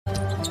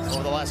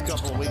last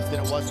couple of weeks than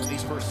it was when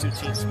these first two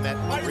teams met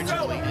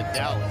originally in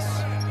Dallas.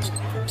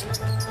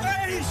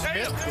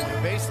 Smith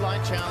going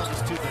baseline,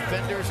 challenges two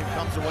defenders and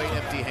comes away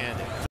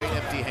empty-handed.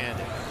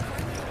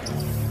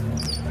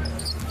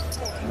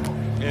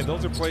 And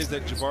those are plays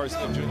that Jabari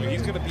Smith Jr.,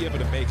 he's going to be able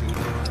to make it.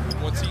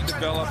 Once he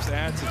develops,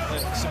 adds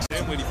some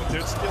stability, but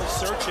they're still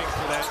searching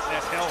for that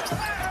help.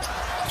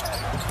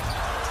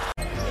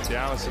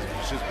 Dallas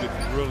has just been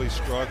really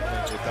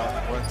struggling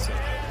without Brunson.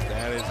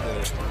 That is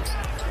the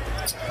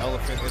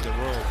elephant in the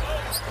room.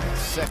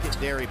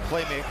 Secondary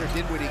playmaker.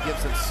 Dinwiddie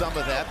gives him some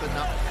of that, but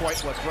not quite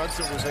what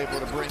Brunson was able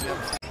to bring them.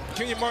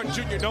 Kenyon Martin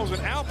Jr. knows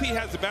when Alp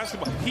has the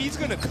basketball, he's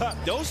going to cut.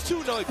 Those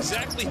two know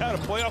exactly how to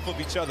play off of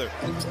each other.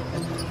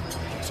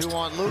 Two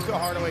on Luka.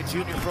 Hardaway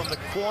Jr. from the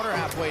corner,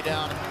 halfway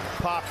down.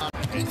 Pop.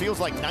 It feels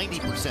like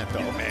 90% though.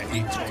 Oh man,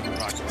 he tore the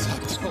Rockets up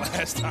the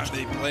last time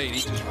they played.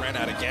 He just ran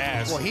out of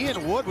gas. Well, he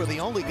and Wood were the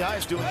only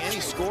guys doing any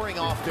scoring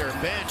off their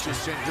bench as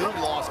Sengun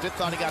lost it.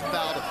 Thought he got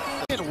fouled.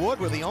 He and Wood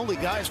were the only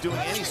guys doing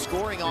any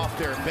scoring off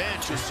their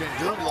bench as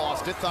Sengun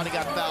lost it. Thought he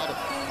got fouled.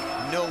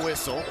 No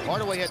whistle.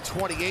 Hardaway had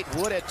 28.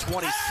 Wood had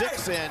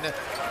 26, and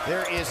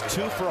there is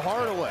 2 for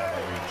Hardaway.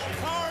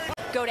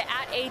 Go to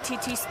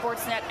 @ATT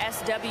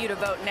SW to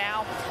vote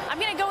now. I'm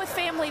going to go with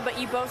family, but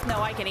you both know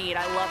I can eat.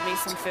 I love me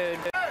some food.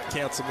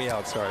 Cancel me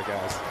out. Sorry,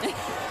 guys.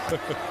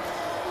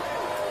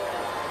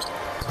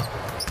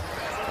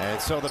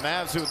 And so the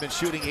Mavs, who have been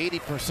shooting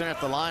 80% at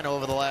the line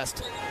over the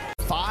last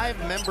 5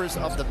 members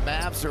of the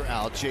Mavs are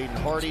out. Jaden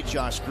Hardy,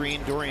 Josh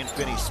Green, Dorian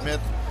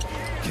Finney-Smith,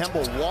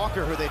 Kemba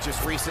Walker, who they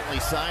just recently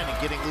signed, and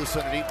getting loose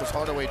underneath was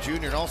Hardaway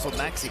Jr. and also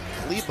Maxi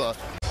Kleber.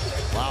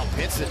 Wow,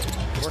 Pinson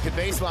working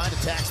baseline,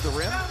 attacks the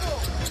rim.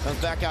 Comes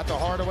back out to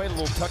Hardaway, a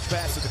little touch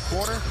pass to the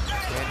corner,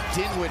 and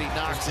Dinwiddie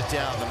knocks it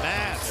down. The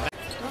Mavs.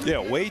 Yeah,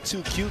 way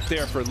too cute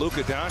there for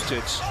Luka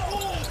Doncic.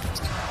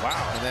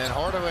 Wow. And then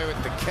Hardaway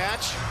with the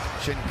catch.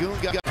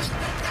 Sengun got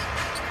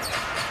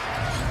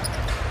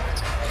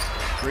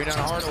Green on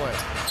Hardaway.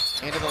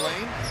 Into the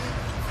lane.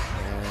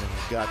 And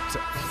got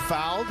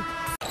fouled.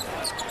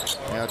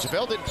 Now,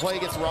 JaVale didn't play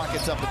against the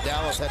Rockets up in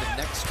Dallas, had a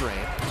neck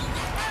strain.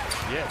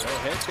 Yeah, no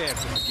headband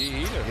for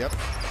McGee either. Yep.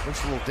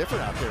 Looks a little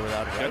different out there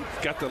without it, right?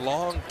 Got the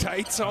long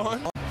tights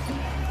on.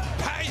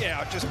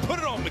 Yeah, just put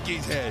it on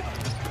McGee's head.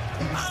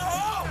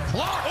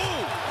 Block!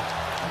 Ooh.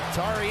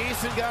 Tari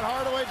Eason got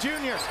Hardaway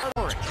Jr.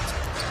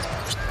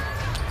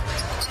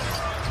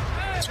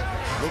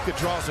 Luka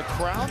draws a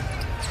crowd.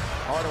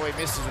 Hardaway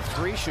misses a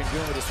 3.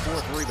 Sengun with his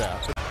 4th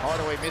rebound.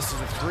 Hardaway misses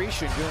a 3.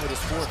 Sengun with his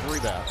 4th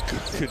rebound.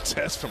 Good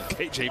test from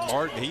KJ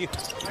Martin. He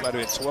might have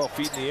been 12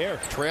 feet in the air.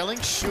 Trailing,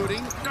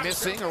 shooting,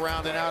 missing,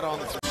 around and out on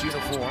the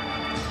uniform.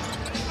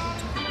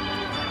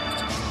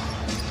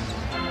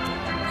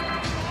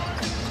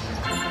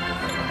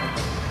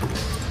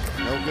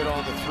 No good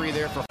on the 3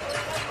 there for.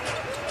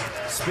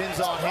 Spins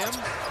on him,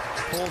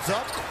 pulls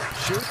up,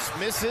 shoots,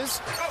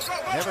 misses.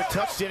 Never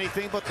touched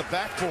anything but the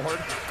backboard.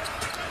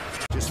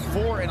 Just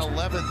 4 and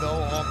 11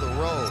 though on the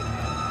road.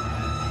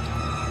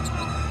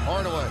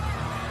 Hardaway.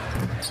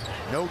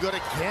 No good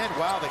again.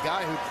 Wow, the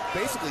guy who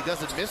basically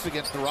doesn't miss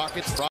against the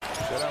Rockets. Shout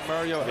out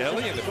Mario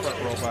Ellie in the front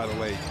row, by the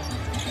way.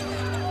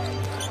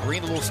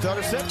 Green, a little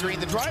stutter set. Green,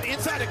 the drive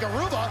inside to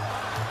Garuba.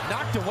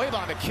 Knocked away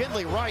by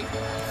McKinley Wright.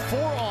 4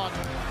 on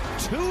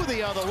 2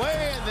 the other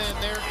way, and then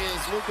there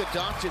is Luka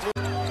Doncic.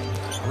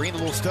 Green, a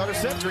little stutter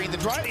set. Green, the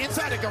drive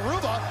inside to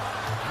Garuba.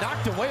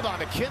 Knocked away by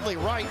McKinley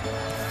Wright.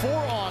 4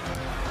 on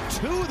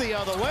 2 the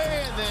other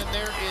way, and then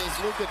there is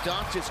Luka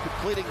Doncic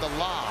completing the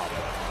lob.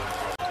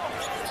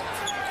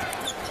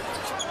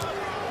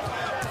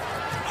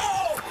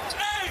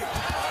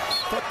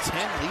 But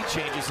 10 lead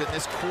changes in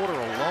this quarter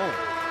alone.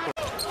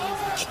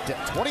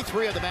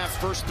 23 of the Mavs'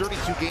 first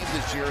 32 games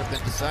this year have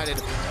been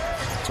decided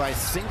by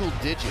single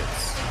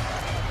digits.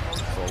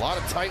 So a lot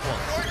of tight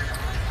ones.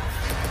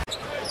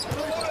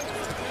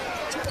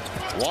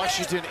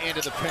 Washington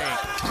into the paint.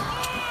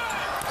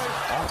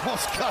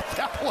 Almost got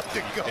that one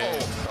to go.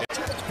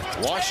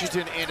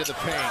 Washington into the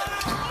paint.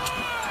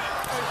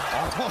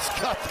 Almost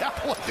got that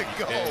one to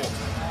go.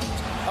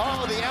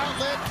 Oh, the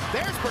outlet.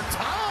 There's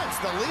Bertans,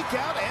 the leak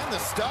out and the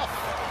stuff.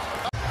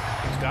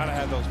 Gotta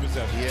have those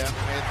possessions. Yeah,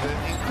 and the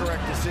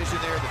incorrect decision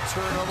there. The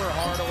turnover,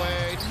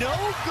 Hardaway. No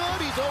good.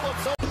 He's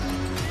almost.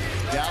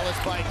 Dallas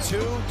by 2.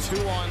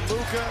 2 on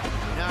Luka.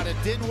 Now to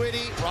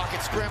Dinwiddie.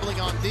 Rockets scrambling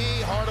on D.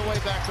 Hardaway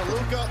back to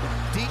Luka.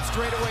 Deep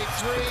straightaway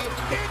 3.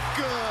 It's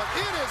good.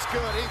 It is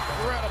good.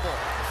 Incredible.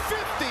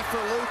 50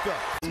 for Luka.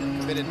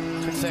 Committed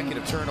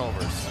consecutive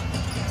turnovers.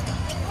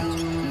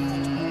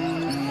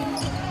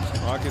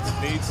 Rockets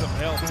need some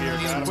help here.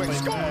 Quick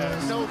score.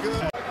 No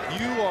good.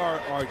 You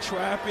are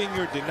trapping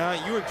or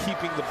denying. You are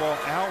keeping the ball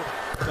out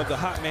of the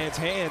hot man's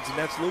hands, and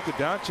that's Luka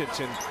Doncic,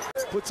 and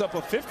puts up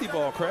a 50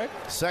 ball, Craig.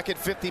 Second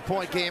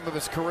 50-point game of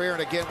his career,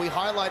 and again, we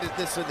highlighted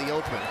this in the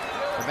open.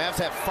 The Mavs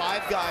have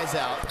 5 guys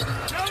out.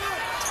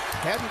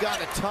 Hadn't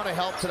gotten a ton of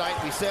help tonight.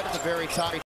 We said at the very top.